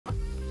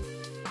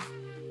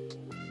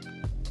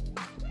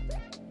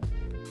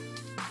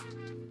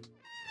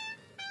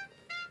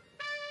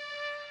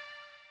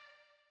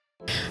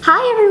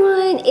Hi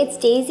everyone, it's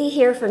Daisy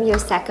here from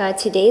Yoseka.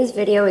 Today's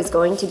video is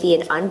going to be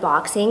an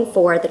unboxing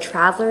for the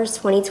Travelers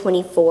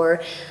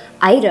 2024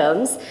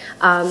 items,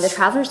 the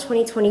Travelers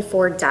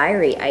 2024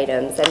 diary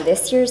items, and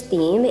this year's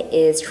theme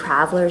is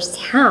Travelers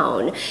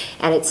Town,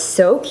 and it's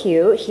so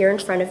cute. Here in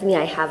front of me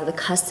I have the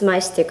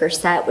customized sticker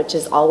set, which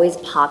is always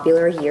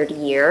popular year to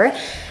year,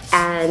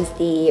 and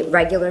the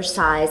regular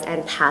size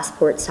and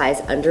passport size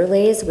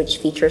underlays, which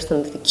feature some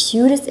of the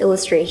cutest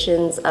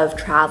illustrations of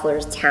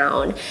Travelers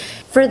Town.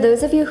 For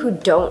those of you who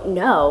don't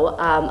know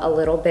a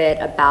little bit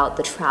about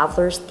the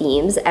Travelers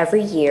themes,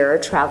 every year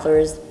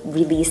Travelers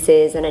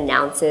releases and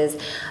announces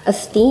a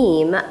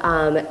theme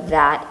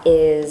that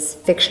is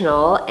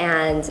fictional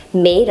and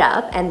made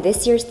up, and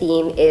this year's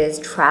theme is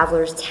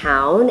Travelers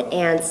Town,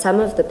 and some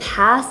of the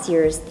past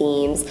year's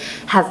themes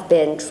have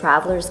been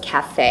Travelers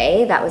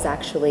Cafe. That was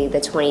actually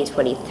the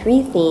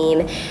 2023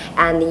 theme,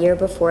 and the year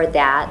before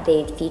that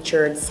they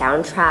featured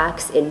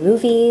soundtracks in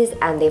movies,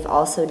 and they've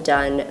also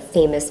done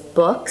famous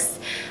books.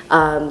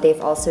 They've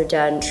also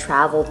done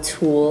travel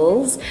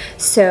tools.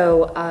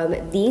 So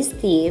these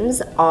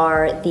themes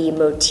are the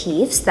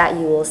motifs that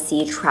you will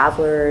see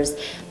travelers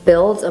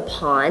build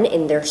upon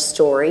in their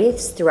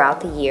stories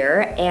throughout the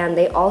year, and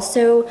they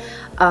also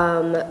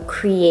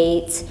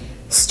create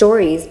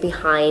stories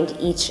behind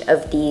each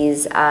of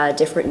these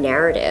different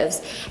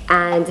narratives.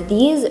 And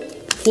these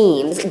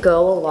themes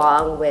go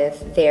along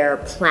with their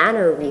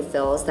planner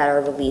refills that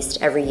are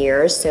released every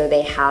year. So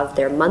they have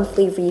their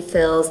monthly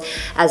refills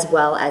as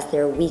well as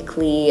their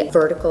weekly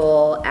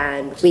vertical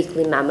and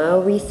weekly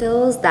memo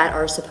refills that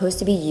are supposed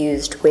to be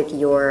used with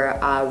your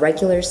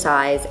regular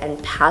size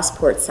and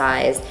passport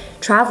size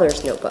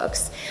traveler's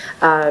notebooks.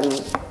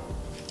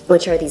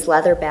 Which are these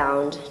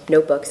leather-bound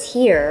notebooks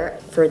here.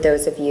 For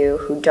those of you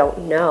who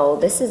don't know,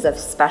 this is a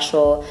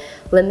special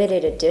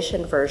limited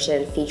edition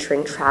version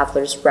featuring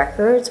Travelers'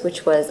 Records,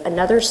 which was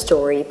another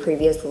story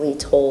previously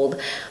told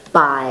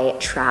by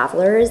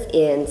Travelers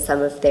in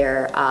some of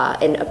their,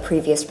 in a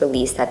previous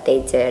release that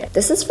they did.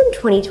 This is from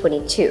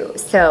 2022.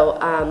 So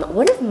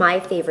one of my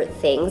favorite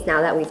things,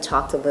 now that we've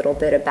talked a little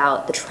bit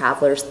about the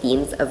Travelers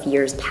themes of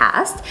years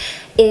past,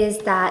 is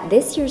that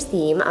this year's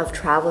theme of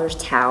Travelers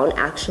Town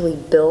actually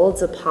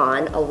builds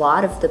upon a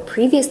lot of the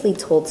previously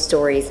told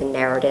stories and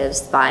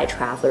narratives by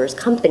Travelers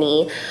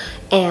Company,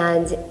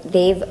 and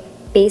they've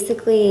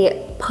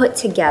basically put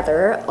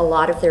together a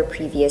lot of their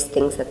previous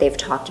things that they've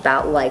talked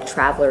about, like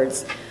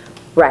Travelers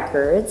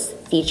Records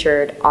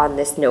featured on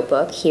this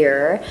notebook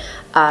here,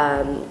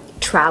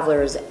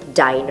 Travelers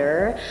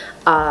Diner,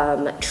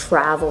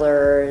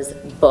 Travelers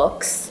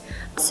Books.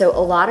 So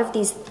a lot of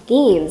these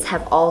themes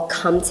have all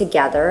come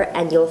together,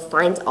 and you'll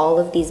find all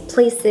of these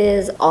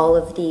places, all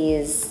of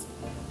these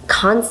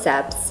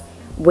concepts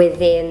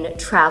within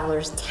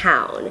Travelers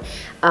Town.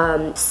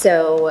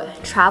 So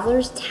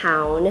Travelers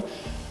Town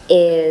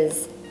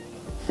is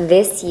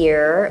this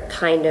year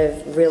kind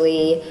of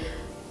really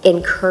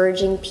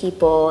encouraging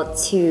people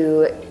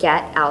to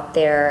get out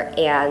there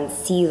and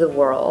see the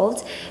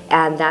world,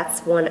 and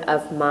that's one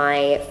of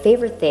my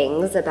favorite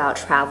things about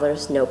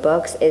Travelers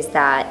notebooks is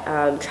that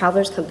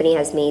Travelers Company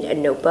has made a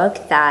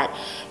notebook that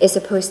is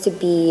supposed to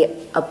be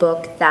a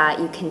book that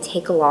you can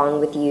take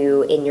along with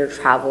you in your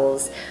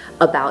travels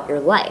about your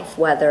life,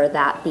 whether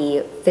that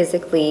be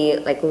physically,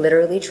 like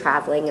literally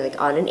traveling,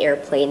 like on an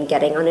airplane,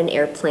 getting on an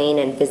airplane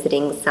and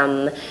visiting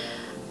some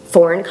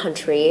foreign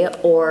country,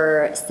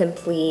 or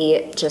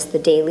simply just the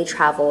daily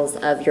travels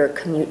of your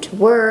commute to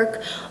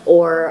work,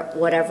 or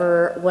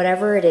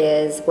whatever it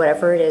is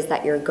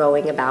that you're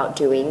going about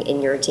doing in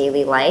your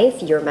daily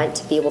life. You're meant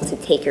to be able to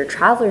take your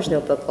traveler's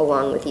notebook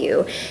along with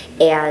you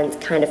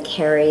and kind of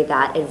carry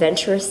that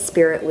adventurous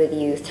spirit with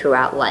you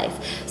throughout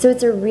life. So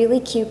it's a really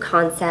cute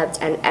concept,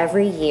 and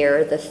every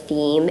year the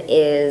theme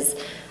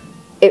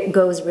it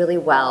goes really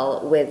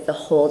well with the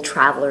whole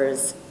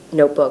traveler's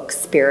notebook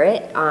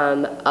spirit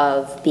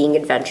of being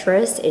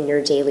adventurous in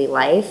your daily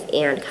life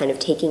and kind of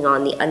taking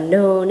on the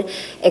unknown,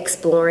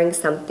 exploring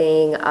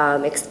something,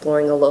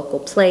 exploring a local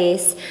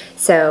place.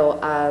 So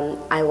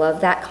I love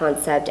that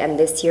concept, and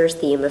this year's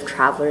theme of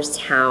Travelers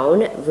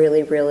Town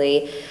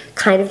really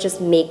kind of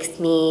just makes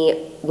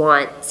me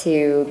want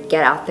to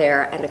get out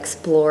there and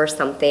explore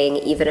something,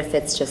 even if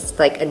it's just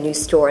like a new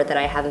store that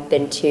I haven't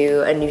been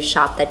to, a new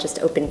shop that just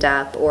opened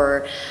up,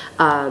 or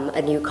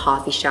a new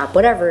coffee shop,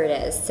 whatever it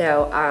is.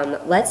 So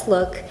let's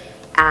look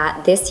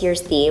at this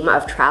year's theme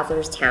of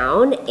Travelers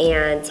Town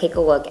and take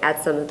a look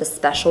at some of the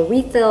special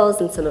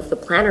refills and some of the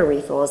planner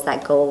refills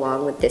that go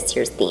along with this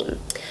year's theme.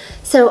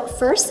 So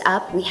first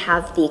up, we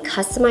have the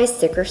customized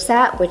sticker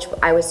set, which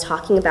I was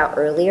talking about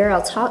earlier.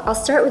 I'll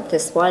start with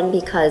this one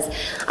because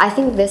I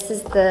think this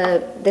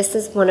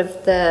is one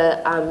of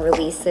the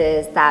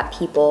releases that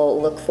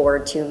people look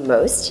forward to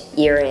most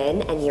year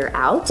in and year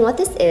out. And what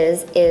this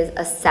is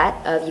a set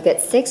of, you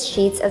get 6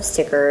 sheets of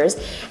stickers,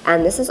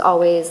 and this is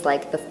always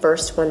like the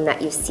first one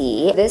that you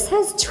see. This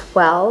has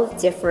 12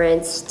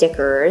 different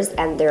stickers,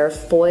 and they're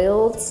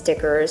foiled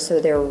stickers, so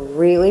they're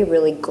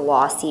really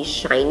glossy,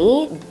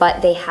 shiny,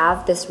 but they have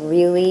have this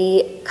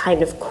really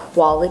kind of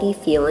quality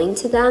feeling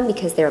to them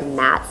because they're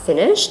matte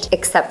finished,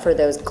 except for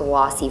those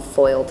glossy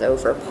foiled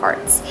over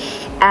parts.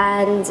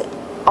 And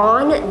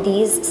on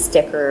these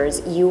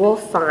stickers, you will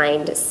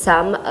find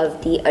some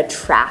of the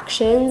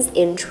attractions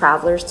in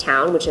Traveler's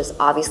Town, which is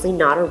obviously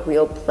not a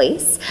real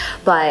place,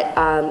 but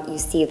you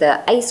see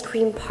the ice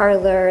cream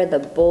parlor, the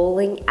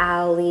bowling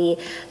alley,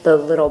 the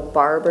little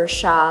barber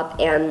shop,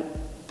 and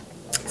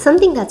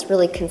something that's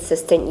really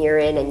consistent year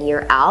in and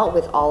year out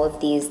with all of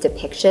these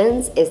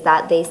depictions is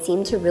that they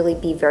seem to really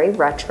be very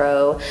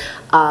retro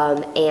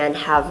and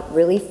have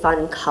really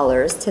fun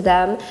colors to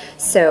them.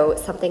 So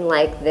something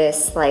like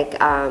this,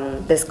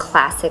 this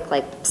classic,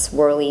 like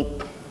swirly,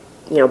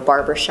 you know,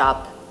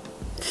 barbershop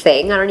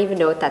thing. I don't even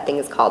know what that thing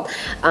is called,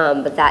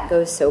 but that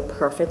goes so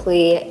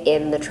perfectly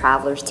in the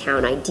Traveler's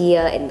Town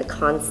idea, in the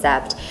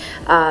concept.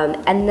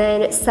 And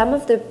then some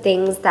of the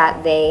things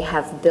that they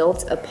have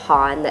built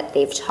upon that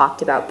they've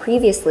talked about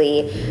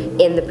previously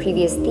in the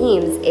previous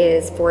themes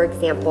is, for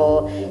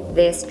example,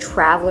 this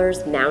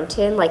Traveler's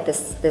Mountain, like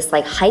this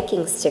like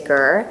hiking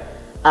sticker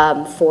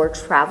for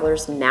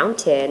Traveler's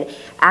Mountain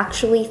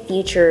actually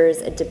features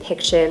a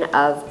depiction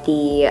of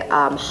the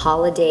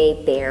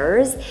holiday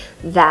bears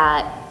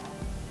that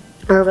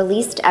are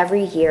released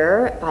every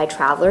year by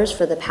Travelers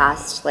for the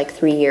past like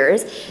 3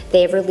 years.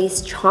 They've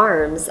released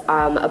charms,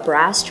 a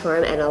brass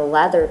charm and a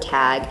leather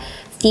tag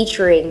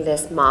featuring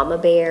this mama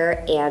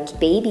bear and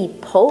baby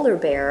polar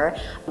bear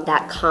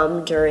that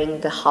come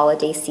during the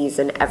holiday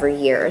season every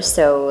year.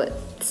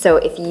 So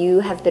if you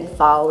have been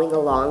following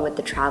along with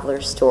the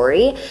Traveler's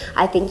story,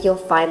 I think you'll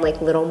find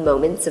like little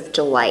moments of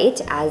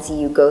delight as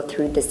you go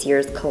through this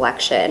year's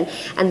collection.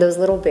 And those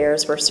little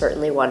bears were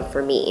certainly one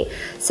for me.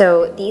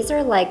 So these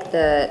are like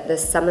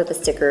some of the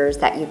stickers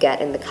that you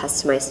get in the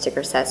customized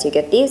sticker sets. You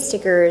get these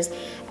stickers,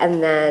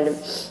 and then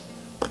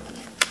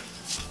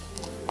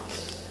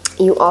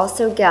you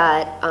also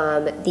get,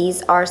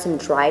 these are some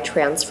dry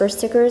transfer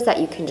stickers that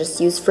you can just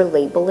use for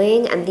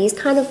labeling, and these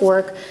kind of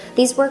work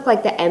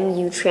like the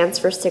MU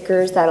transfer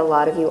stickers that a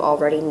lot of you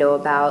already know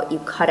about. You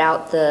cut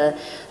out the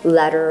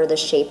letter, the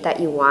shape that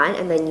you want,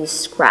 and then you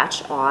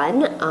scratch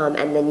on,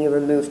 and then you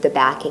remove the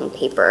backing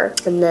paper.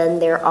 And then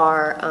there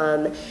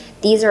are,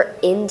 these are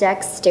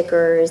index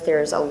stickers.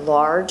 There's a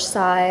large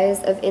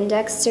size of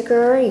index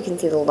sticker. You can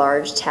see the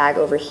large tag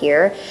over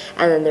here.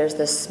 And then there's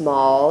the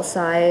small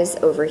size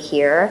over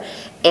here.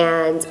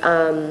 And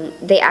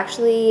they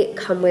actually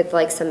come with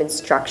like some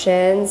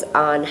instructions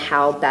on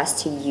how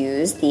best to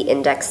use the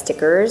index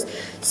stickers.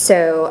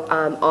 So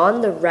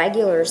on the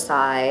regular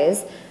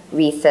size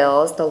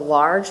refills, the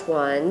large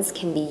ones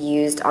can be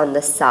used on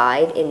the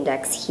side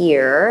index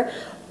here,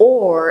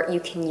 or you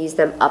can use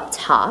them up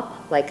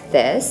top like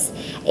this.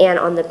 And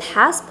on the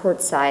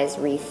passport size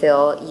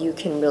refill, you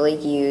can really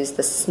use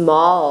the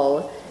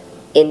small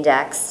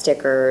index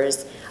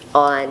stickers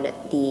on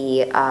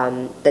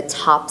the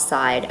top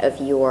side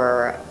of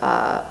your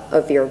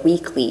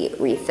weekly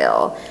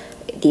refill.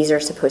 These are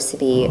supposed to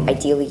be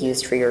ideally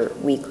used for your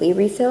weekly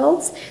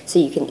refills, so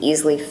you can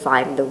easily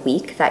find the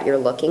week that you're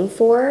looking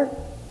for.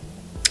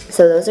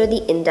 So those are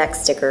the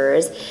index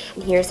stickers,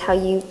 and here's how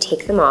you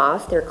take them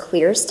off. They're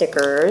clear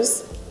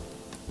stickers,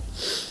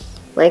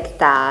 like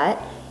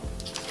that.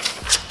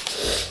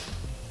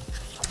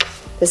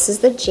 This is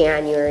the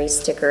January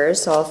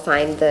stickers, so I'll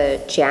find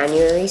the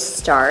January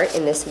start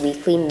in this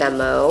weekly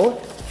memo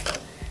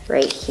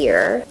right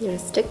here. I'm gonna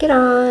stick it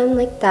on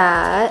like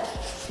that,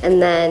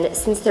 and then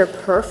since they're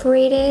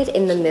perforated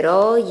in the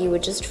middle, you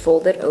would just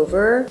fold it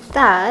over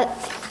that.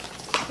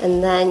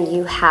 And then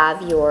you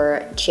have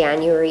your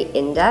January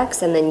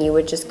index, and then you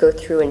would just go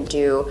through and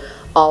do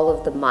all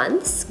of the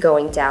months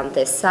going down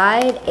this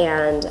side,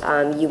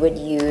 and you would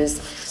use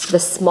the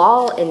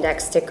small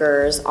index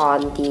stickers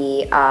on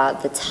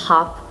the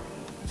top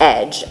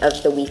edge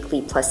of the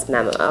weekly plus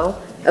memo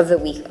of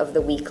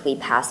the weekly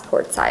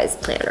passport size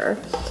planner.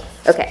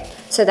 Okay,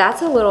 so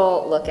that's a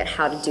little look at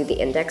how to do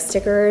the index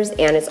stickers,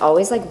 and it's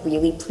always like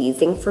really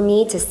pleasing for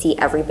me to see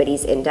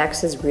everybody's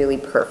index is really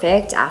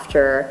perfect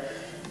after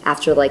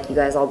like you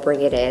guys all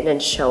bring it in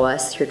and show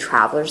us your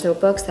traveler's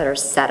notebooks that are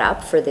set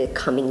up for the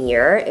coming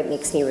year. It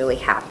makes me really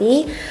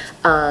happy.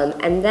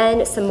 And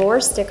then some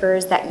more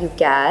stickers that you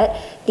get.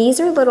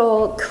 These are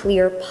little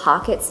clear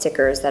pocket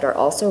stickers that are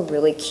also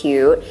really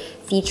cute,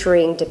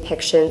 featuring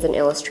depictions and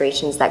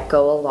illustrations that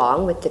go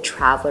along with the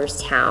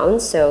Traveler's Town.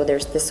 So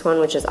there's this one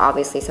which is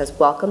obviously says,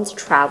 "Welcome to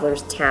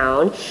Traveler's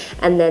Town."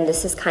 And then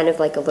this is kind of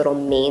like a little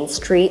main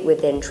street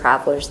within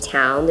Traveler's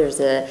Town. There's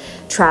a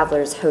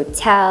Traveler's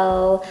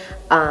Hotel,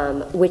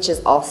 which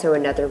is also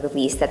another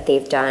release that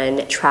they've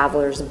done.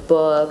 Traveler's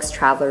Books,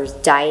 Traveler's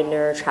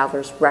Diner,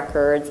 Traveler's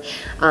Records.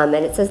 And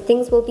it says,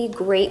 "Things will be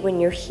great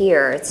when you're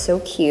here." It's so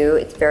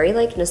cute. It's very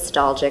like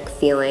nostalgic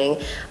feeling.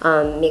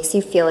 Makes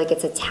you feel like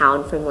it's a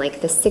town from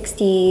like the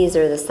 60s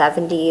or the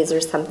 70s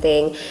or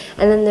something.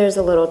 And then there's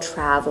a little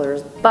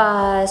Traveler's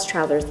Bus,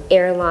 Traveler's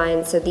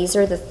Airlines. So these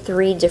are the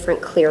 3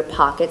 different clear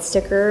pocket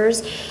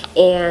stickers.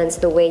 And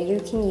the way you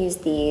can use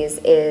these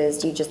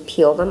is you just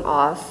peel them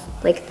off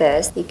like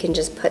this. You can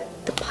just put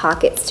the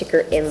pocket sticker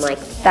in like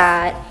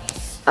that.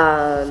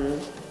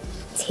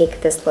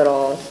 Take this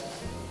little,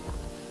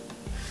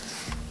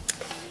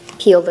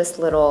 peel this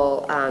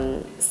little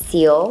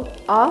seal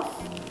off,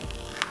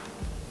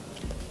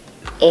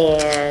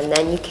 and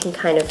then you can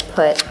kind of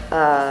put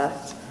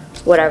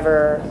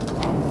whatever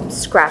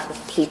scrap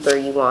of paper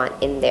you want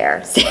in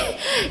there.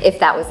 If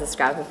that was a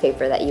scrap of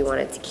paper that you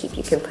wanted to keep,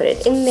 you can put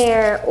it in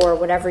there, or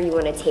whatever you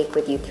want to take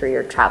with you through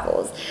your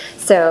travels.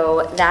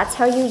 So that's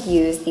how you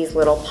use these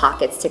little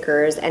pocket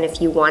stickers, and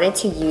if you wanted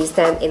to use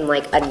them in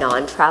like a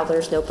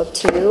non-traveler's notebook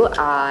too,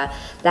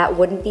 that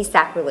wouldn't be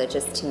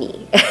sacrilegious to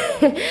me.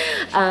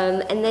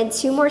 And then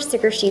two more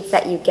sticker sheets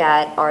that you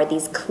get are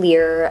these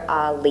clear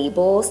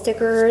label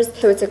stickers.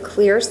 So it's a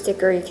clear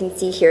sticker. You can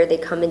see here they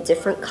come in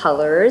different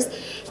colors,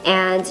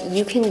 and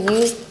you can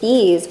use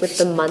these with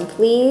the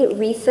monthly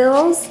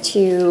refills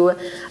to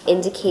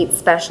indicate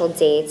special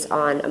dates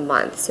on a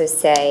month. So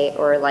say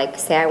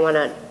I want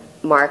to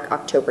mark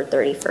October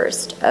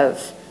 31st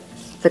of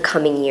the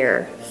coming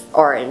year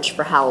orange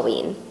for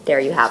Halloween. There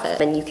you have it.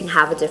 And you can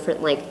have a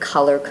different like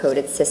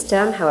color-coded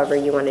system, however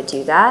you want to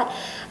do that.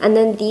 And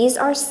then these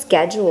are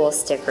schedule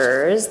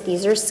stickers.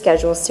 These are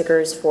schedule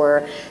stickers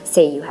for,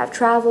 say you have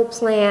travel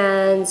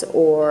plans,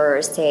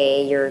 or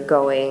say you're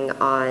going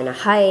on a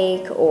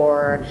hike,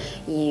 or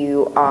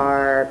you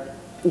are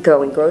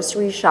going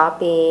grocery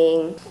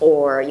shopping,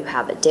 or you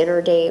have a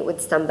dinner date with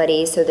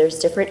somebody. So there's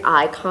different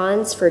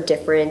icons for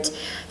different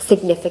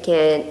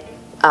significant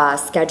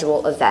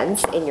schedule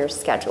events in your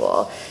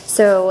schedule.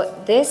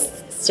 So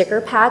this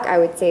sticker pack, I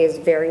would say, is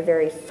very,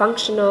 very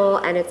functional,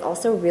 and it's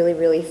also really,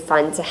 really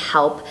fun to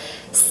help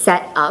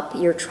set up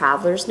your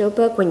traveler's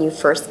notebook when you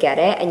first get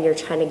it and you're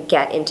trying to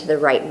get into the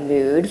right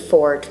mood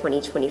for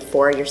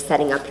 2024. You're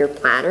setting up your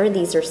planner.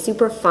 These are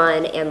super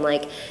fun and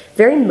like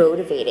very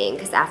motivating,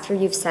 because after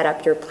you've set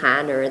up your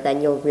planner,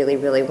 then you'll really,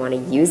 really want to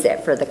use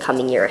it for the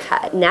coming year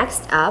ahead.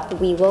 Next up,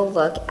 we will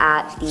look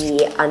at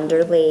the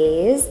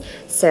Underlays.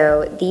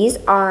 So these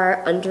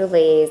are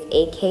Underlays,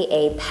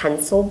 aka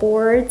pencil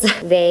boards.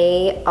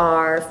 They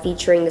are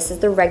featuring, this is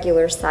the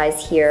regular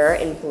size here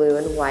in blue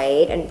and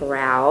white and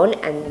brown,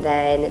 and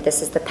then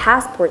this is the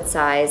passport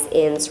size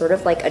in sort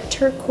of like a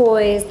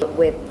turquoise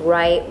with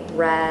bright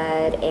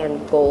red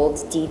and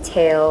gold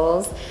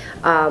details.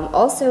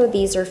 Also,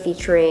 these are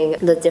featuring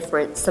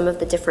some of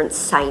the different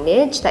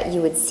signage that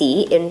you would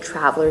see in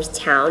Traveler's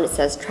Town. It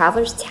says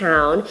Traveler's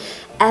Town,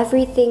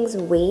 everything's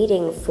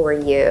waiting for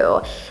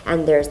you.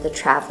 And there's the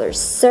Traveler's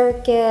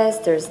Circus,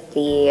 there's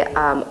the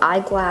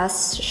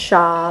eyeglass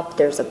shop,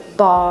 there's a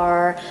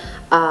bar,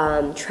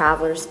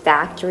 Traveler's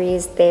Factory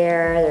is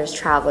there's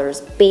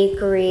Traveler's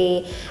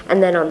Bakery,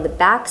 and then on the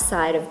back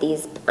side of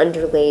these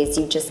underlays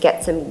you just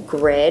get some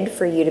grid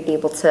for you to be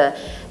able to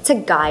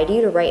guide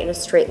you to write in a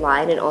straight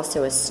line, and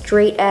also a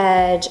straight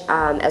edge,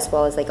 as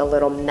well as like a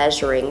little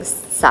measuring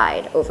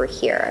side over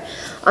here.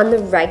 On the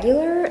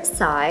regular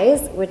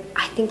size, which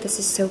I think this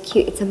is so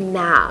cute, it's a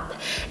map.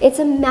 It's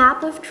a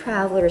map of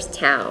Traveler's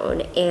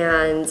Town,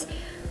 and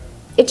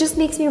it just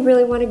makes me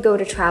really want to go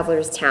to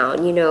Traveler's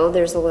Town. You know,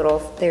 there's a little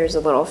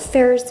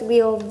Ferris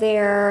wheel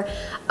there.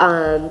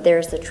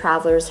 There's the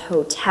Traveler's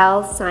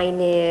Hotel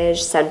signage,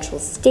 Central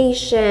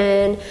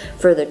Station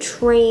for the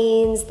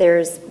trains.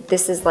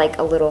 This is like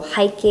a little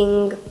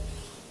hiking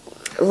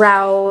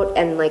route,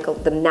 and like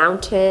the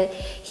mountain.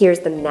 Here's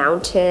the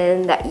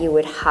mountain that you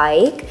would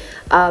hike.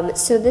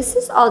 So this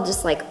is all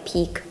just like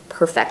peak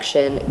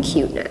perfection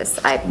cuteness,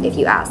 if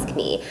you ask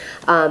me.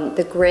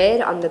 The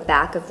grid on the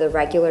back of the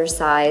regular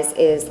size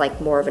is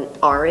like more of an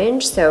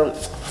orange, so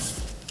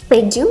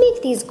they do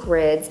make these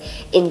grids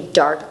in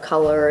dark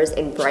colors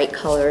and bright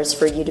colors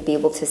for you to be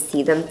able to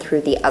see them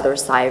through the other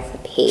side of the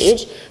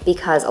page,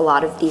 because a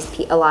lot of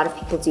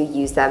people do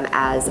use them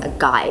as a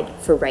guide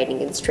for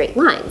writing in straight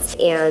lines.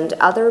 And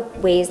other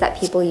ways that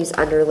people use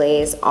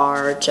underlays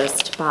are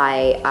just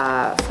by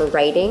for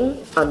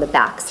writing on the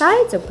back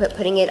side. So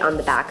putting it on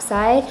the back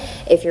side,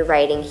 if you're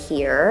writing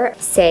here,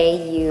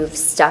 say you've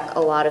stuck a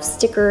lot of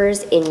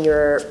stickers in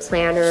your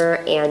planner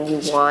and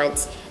you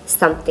want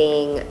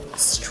something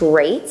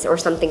straight or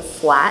something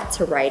flat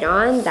to write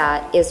on,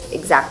 that is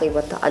exactly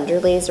what the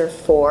underlays are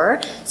for,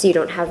 so you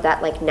don't have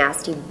that like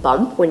nasty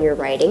bump when you're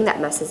writing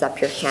that messes up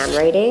your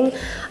handwriting.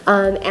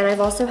 And I've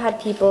also had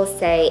people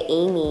say,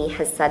 Amy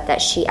has said that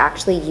she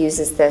actually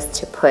uses this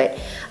to put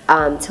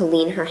to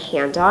lean her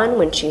hand on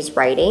when she's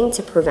writing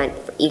to prevent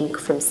ink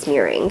from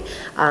smearing.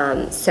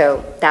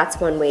 So that's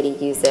one way to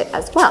use it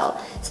as well.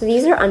 So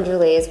these are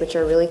underlays, which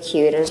are really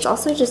cute, and it's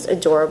also just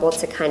adorable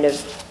to kind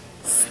of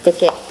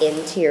stick it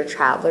into your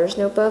traveler's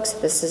notebooks.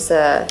 This is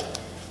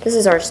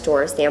our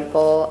store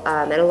sample,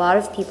 and a lot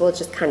of people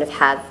just kind of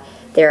have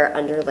their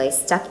underlay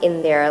stuck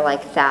in there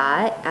like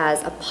that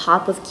as a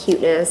pop of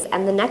cuteness.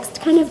 And the next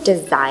kind of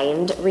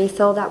designed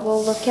refill that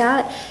we'll look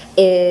at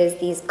is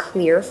these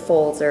clear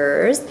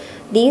folders.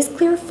 These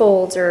clear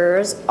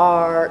folders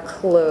are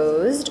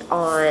closed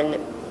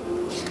on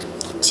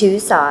two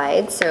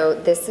sides. So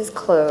this is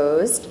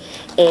closed,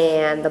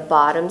 and the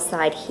bottom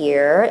side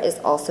here is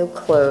also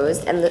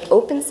closed, and the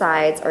open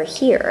sides are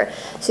here.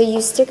 So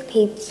you stick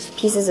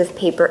pieces of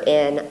paper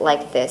in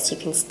like this. You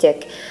can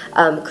stick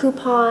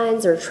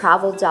coupons or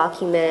travel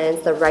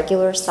documents. The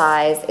regular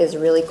size is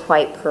really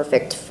quite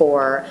perfect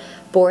for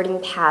boarding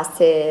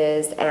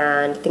passes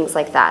and things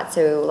like that.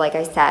 So like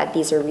I said,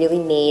 these are really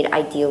made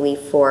ideally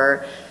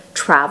for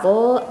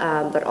travel,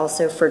 but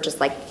also for just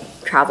like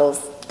travels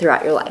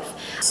throughout your life.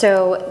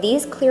 So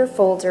these clear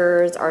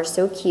folders are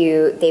so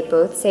cute. They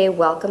both say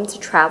 "Welcome to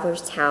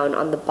Traveler's Town"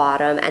 on the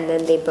bottom, and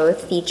then they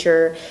both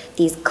feature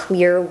these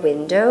clear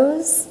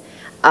windows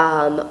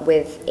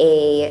with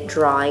a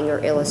drawing or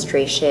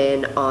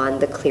illustration on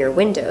the clear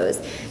windows.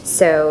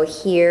 So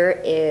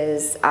here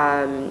is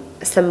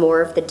some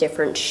more of the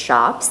different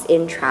shops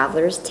in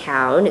Traveler's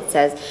Town. It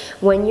says,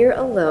 "When you're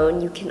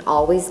alone, you can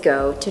always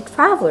go to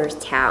Traveler's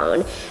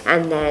Town."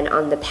 And then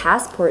on the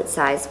passport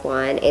size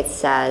one, it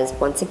says,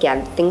 once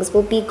again, "Things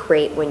will be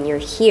great when you're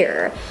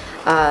here."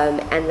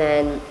 And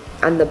then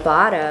on the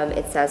bottom,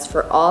 it says,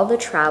 "For all the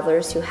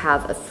travelers who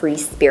have a free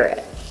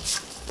spirit."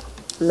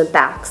 And the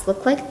backs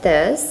look like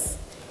this.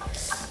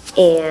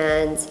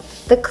 And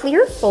the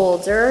clear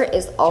folder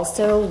is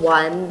also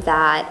one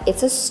that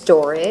it's a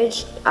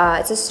storage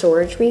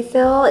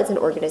refill. It's an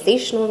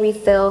organizational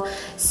refill.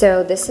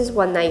 So this is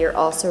one that you're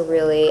also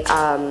really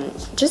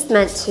just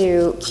meant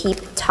to keep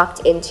tucked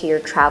into your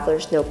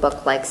traveler's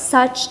notebook like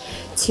such,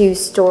 to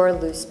store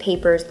loose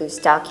papers, loose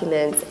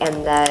documents,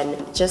 and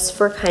then just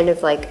for kind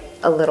of like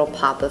a little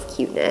pop of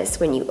cuteness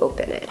when you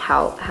open it.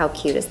 How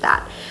cute is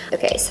that?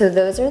 Okay, so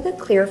those are the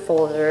clear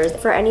folders.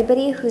 For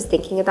anybody who's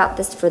thinking about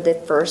this for the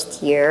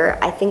first year,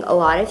 I think a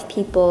lot of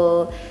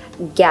people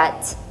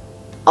get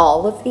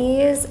all of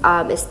these,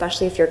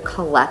 especially if you're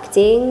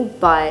collecting,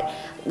 but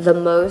the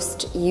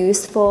most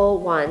useful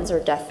ones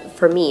are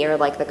for me are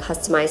like the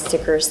customized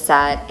sticker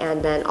set,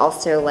 and then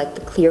also like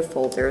the clear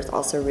folder is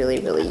also really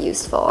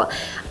useful.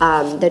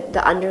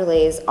 The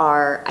underlays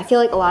are, I feel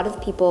like a lot of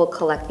people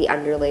collect the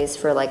underlays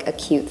for like a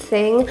cute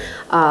thing,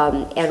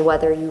 and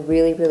whether you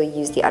really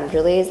use the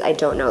underlays, I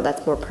don't know,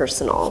 that's more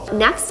personal.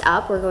 Next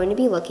up, we're going to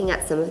be looking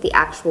at some of the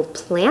actual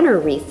planner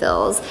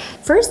refills.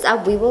 First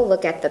up, we will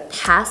look at the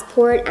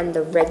passport and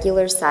the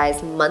regular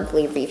size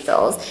monthly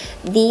refills.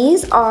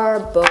 These are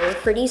both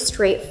pretty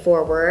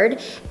straightforward,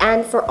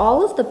 and for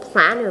all of the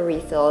planner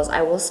refills,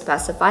 I will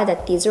specify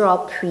that these are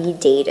all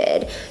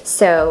pre-dated.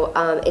 So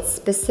it's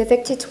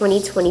specific to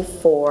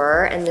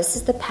 2024, and this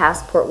is the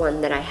passport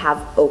one that I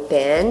have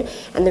open,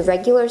 and the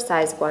regular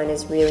size one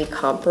is really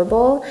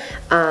comparable.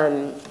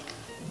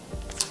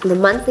 The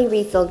monthly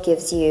refill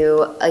gives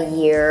you a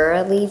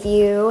yearly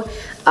view.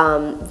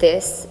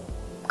 This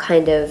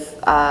kind of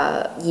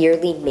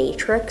yearly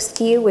matrix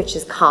view, which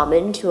is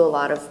common to a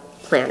lot of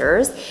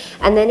planners,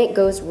 and then it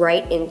goes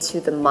right into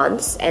the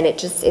months, and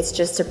it's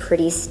just a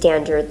pretty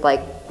standard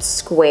like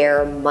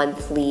square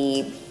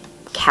monthly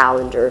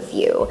calendar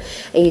view.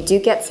 And you do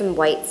get some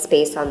white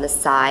space on the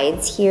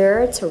sides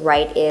here to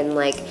write in,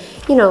 like,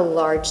 you know,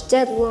 large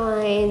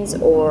deadlines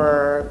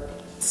or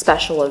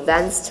special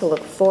events to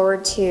look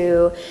forward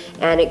to,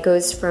 and it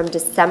goes from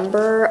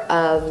December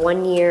of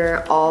one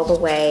year all the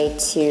way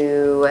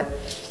to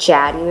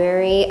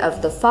January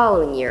of the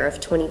following year of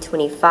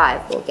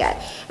 2025 we'll get.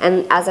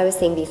 And as I was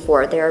saying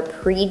before, they're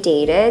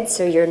pre-dated,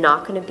 so you're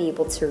not going to be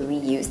able to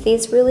reuse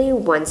these really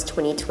once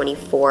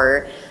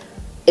 2024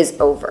 is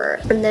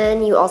over. And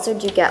then you also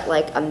do get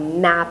like a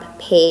map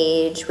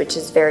page, which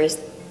is very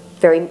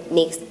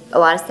makes a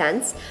lot of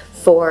sense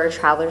for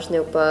traveler's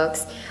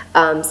notebooks.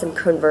 Some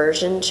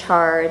conversion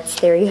charts.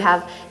 There you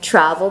have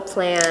travel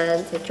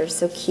plans, which are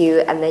so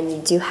cute, and then you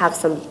do have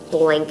some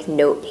blank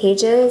note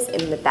pages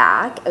in the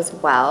back as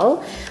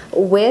well.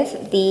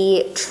 With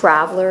the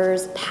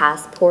traveler's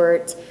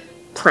passport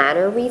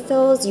planner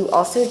refills, you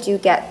also do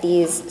get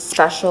these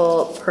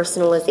special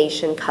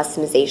personalization,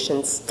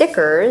 customization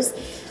stickers.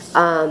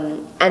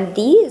 And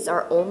these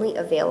are only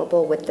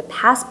available with the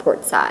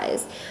passport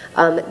size.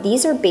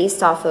 These are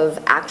based off of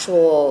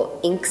actual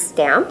ink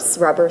stamps,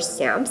 rubber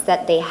stamps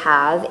that they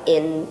have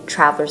in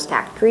Traveler's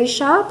Factory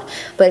Shop.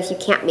 But if you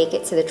can't make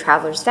it to the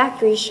Traveler's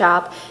Factory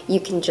Shop,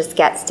 you can just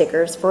get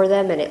stickers for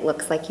them, and it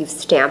looks like you've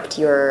stamped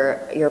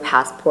your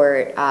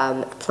passport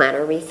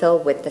planner refill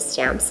with the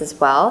stamps as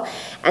well.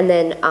 And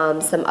then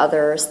some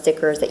other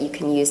stickers that you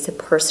can use to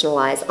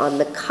personalize on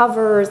the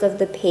covers of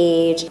the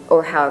page,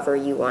 or however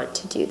you want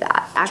to do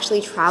that.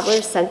 Actually,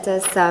 Travelers sent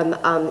us some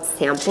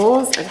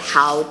samples of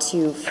how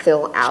to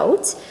fill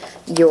out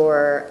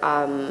your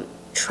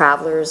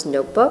traveler's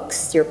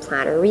notebooks, your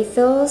planner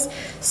refills.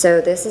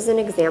 So this is an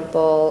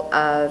example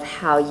of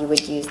how you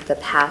would use the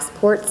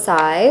passport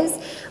size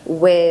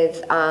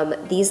with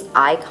these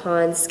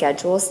icon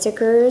schedule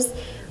stickers.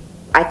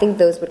 I think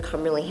those would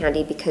come really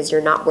handy because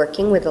you're not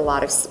working with a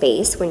lot of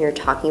space when you're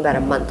talking about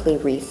a monthly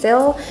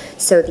refill.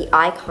 So the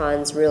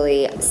icons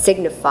really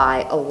signify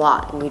a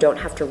lot, and you don't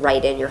have to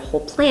write in your whole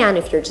plan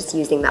if you're just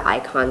using the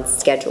icon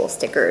schedule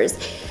stickers.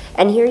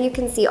 And here you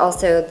can see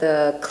also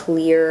the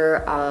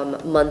clear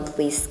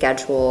monthly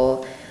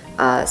schedule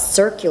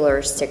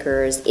circular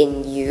stickers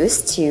in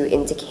use to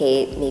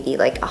indicate maybe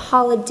like a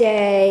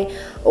holiday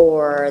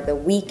or the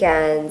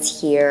weekends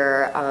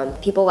here.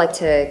 People like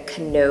to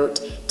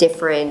connote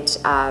different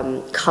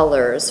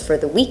colors for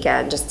the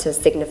weekend just to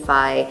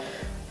signify,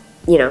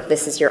 you know,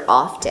 this is your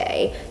off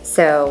day.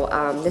 So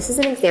this is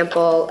an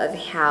example of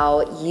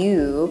how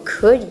you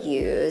could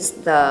use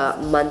the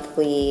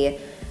monthly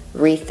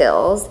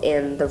refills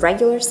in the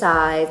regular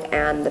size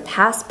and the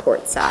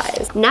passport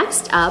size.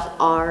 Next up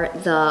are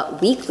the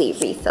weekly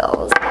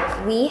refills.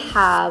 We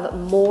have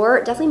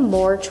definitely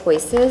more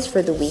choices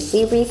for the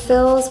weekly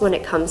refills when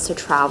it comes to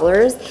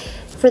Travelers.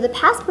 For the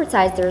passport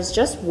size, there's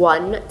just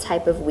one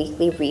type of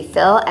weekly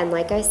refill, and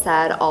like I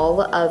said,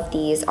 all of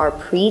these are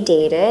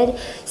pre-dated.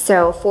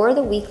 So for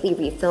the weekly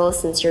refills,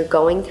 since you're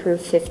going through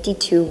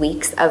 52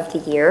 weeks of the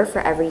year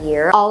for every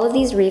year, all of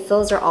these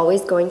refills are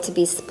always going to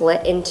be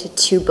split into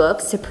 2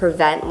 books to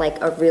prevent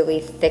like a really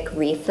thick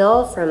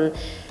refill from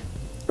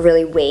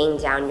really weighing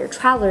down your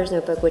traveler's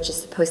notebook, which is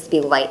supposed to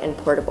be light and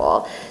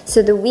portable.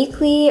 So the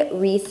weekly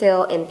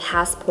refill in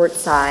passport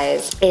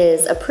size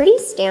is a pretty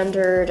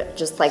standard,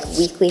 just like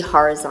weekly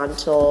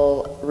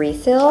horizontal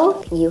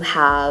refill. You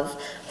have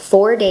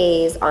 4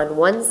 days on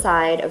one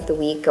side of the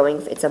week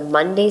it's a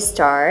Monday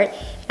start,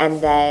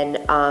 and then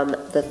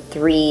the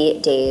 3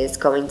 days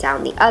going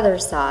down the other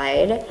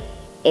side.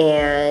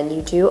 And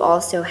you do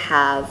also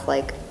have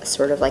like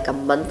sort of like a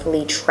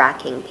monthly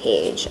tracking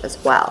page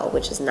as well,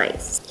 which is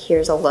nice.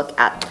 Here's a look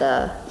at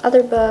the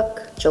other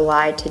book,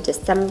 July to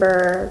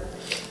December.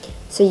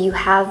 So you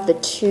have the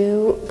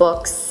 2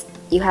 books,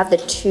 you have the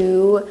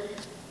 2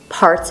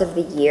 parts of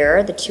the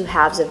year, the 2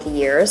 halves of the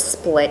year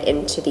split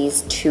into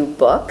these 2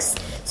 books.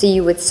 So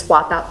you would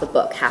swap out the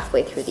book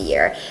halfway through the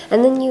year.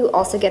 And then you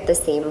also get the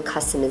same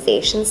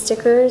customization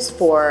stickers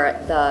for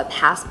the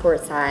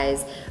passport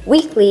size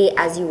weekly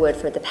as you would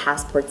for the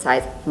passport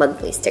size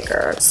monthly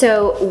sticker.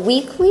 So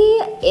weekly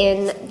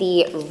in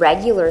the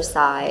regular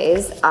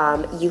size,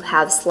 you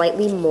have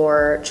slightly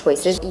more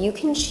choices. You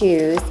can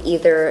choose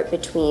either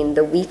between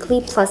the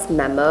weekly plus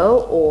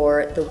memo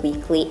or the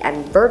weekly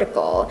and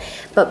vertical,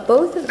 but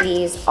both of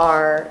these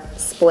are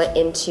split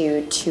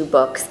into 2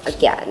 books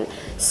again.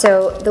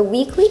 So the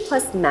weekly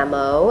plus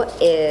memo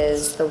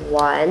is the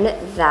one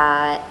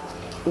that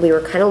we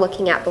were kind of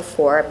looking at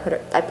before.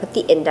 I put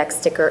the index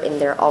sticker in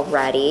there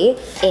already.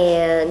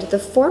 And the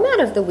format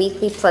of the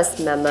weekly plus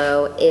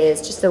memo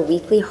is just a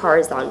weekly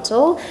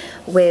horizontal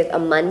with a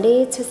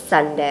Monday to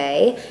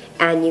Sunday,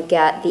 and you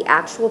get the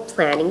actual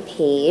planning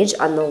page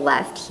on the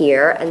left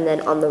here, and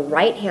then on the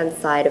right hand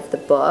side of the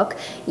book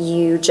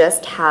you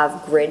just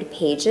have grid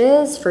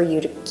pages for you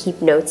to keep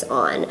notes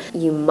on.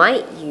 You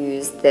might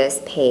use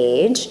this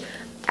page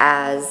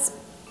as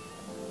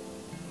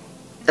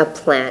a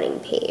planning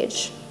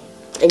page.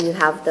 And you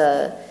have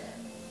the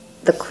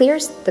clear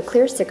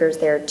stickers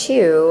there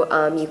too.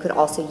 You could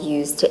also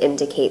use to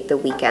indicate the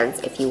weekends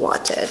if you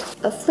wanted.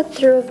 A flip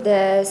through of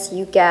this,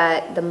 you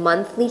get the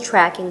monthly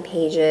tracking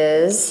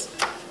pages,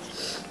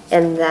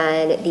 and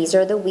then these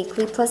are the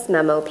weekly plus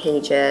memo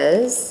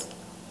pages.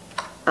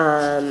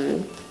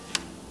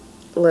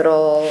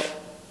 Little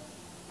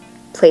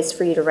place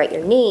for you to write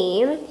your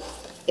name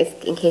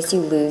in case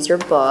you lose your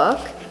book.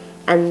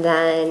 And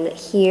then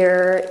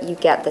here you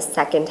get the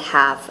second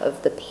half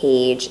of the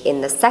page in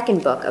the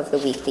second book of the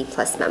weekly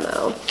plus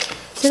memo.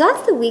 So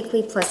that's the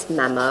weekly plus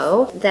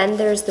memo. Then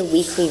there's the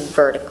weekly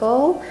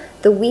vertical.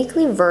 The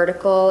weekly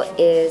vertical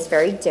is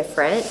very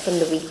different from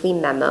the weekly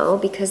memo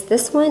because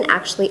this one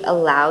actually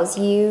allows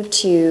you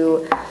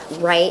to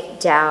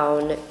write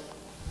down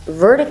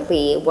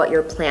vertically what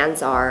your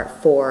plans are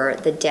for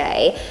the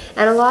day.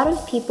 And a lot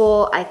of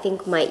people, I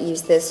think, might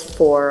use this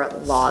for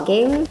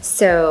logging.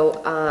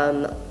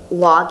 So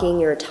logging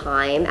your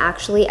time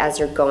actually as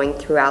you're going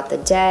throughout the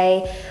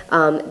day.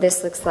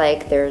 This looks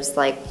like there's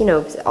like, you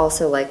know,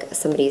 also like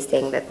somebody's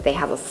saying that they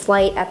have a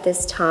flight at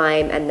this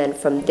time, and then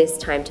from this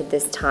time to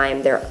this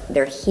time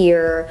they're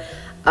here.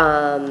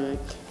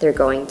 They're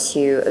going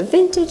to a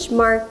vintage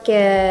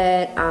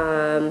market,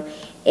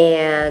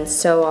 and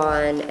so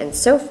on and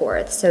so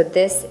forth. So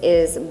this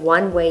is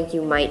one way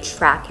you might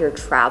track your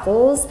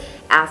travels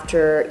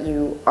after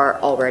you are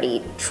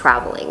already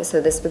traveling.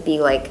 So this would be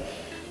like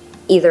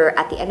either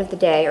at the end of the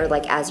day or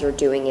like as you're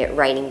doing it,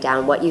 writing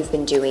down what you've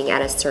been doing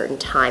at a certain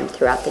time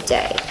throughout the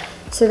day.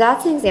 So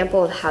that's an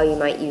example of how you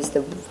might use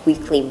the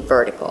weekly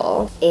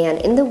vertical. And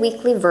in the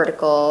weekly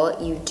vertical,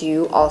 you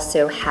do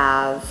also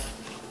have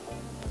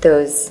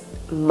those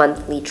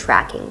monthly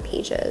tracking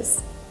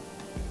pages.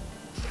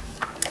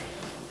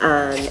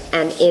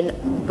 And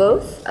in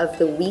both of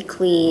the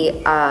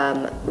weekly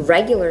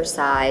regular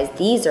size,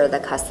 these are the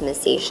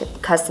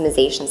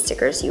customization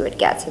stickers you would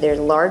get. So they're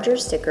larger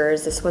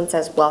stickers. This one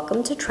says,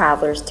 "Welcome to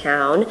Traveler's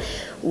Town.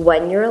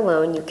 When you're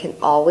alone, you can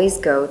always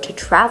go to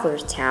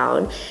Traveler's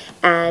Town."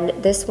 And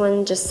this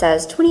one just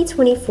says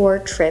 2024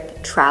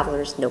 Trip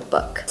Traveler's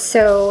Notebook.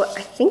 So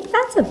I think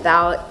that's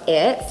about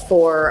it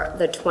for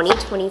the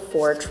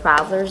 2024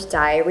 Traveler's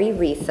Diary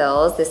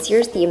refills. This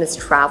year's theme is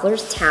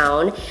Traveler's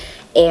Town.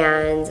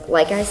 And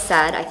like I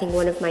said, I think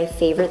one of my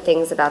favorite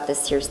things about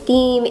this year's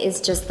theme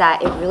is just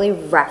that it really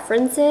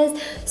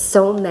references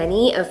so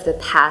many of the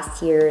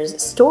past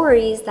year's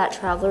stories that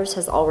Travelers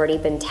has already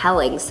been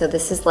telling. So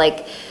this is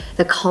like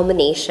the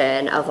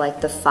culmination of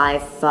like the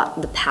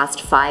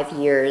past 5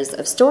 years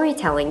of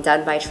storytelling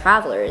done by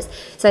Travelers.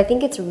 So I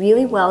think it's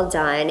really well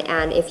done.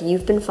 And if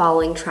you've been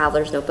following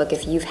Traveler's Notebook,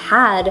 if you've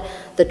had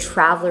the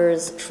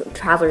Traveler's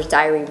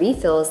Diary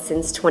refills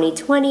since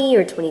 2020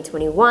 or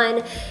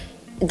 2021,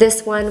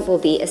 this one will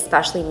be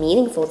especially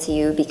meaningful to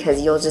you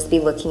because you'll just be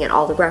looking at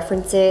all the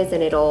references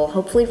and it'll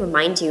hopefully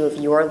remind you of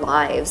your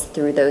lives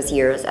through those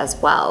years as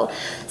well.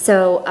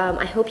 So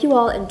I hope you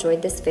all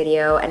enjoyed this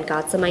video and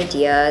got some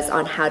ideas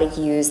on how to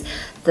use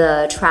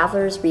the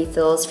Traveler's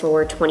refills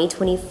for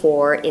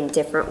 2024 in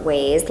different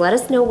ways. Let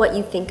us know what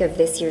you think of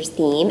this year's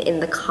theme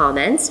in the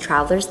comments,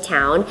 Traveler's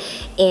Town,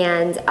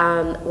 and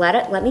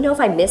let me know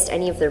if I missed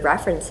any of the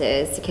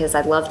references because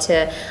I'd love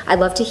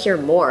to hear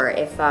more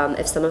if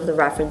some of the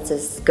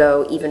references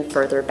go even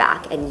further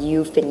back and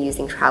you've been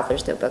using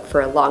Traveler's Notebook for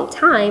a long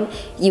time,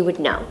 you would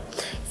know.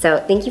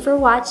 So thank you for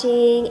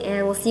watching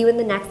and we'll see you in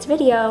the next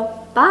video.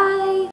 Bye!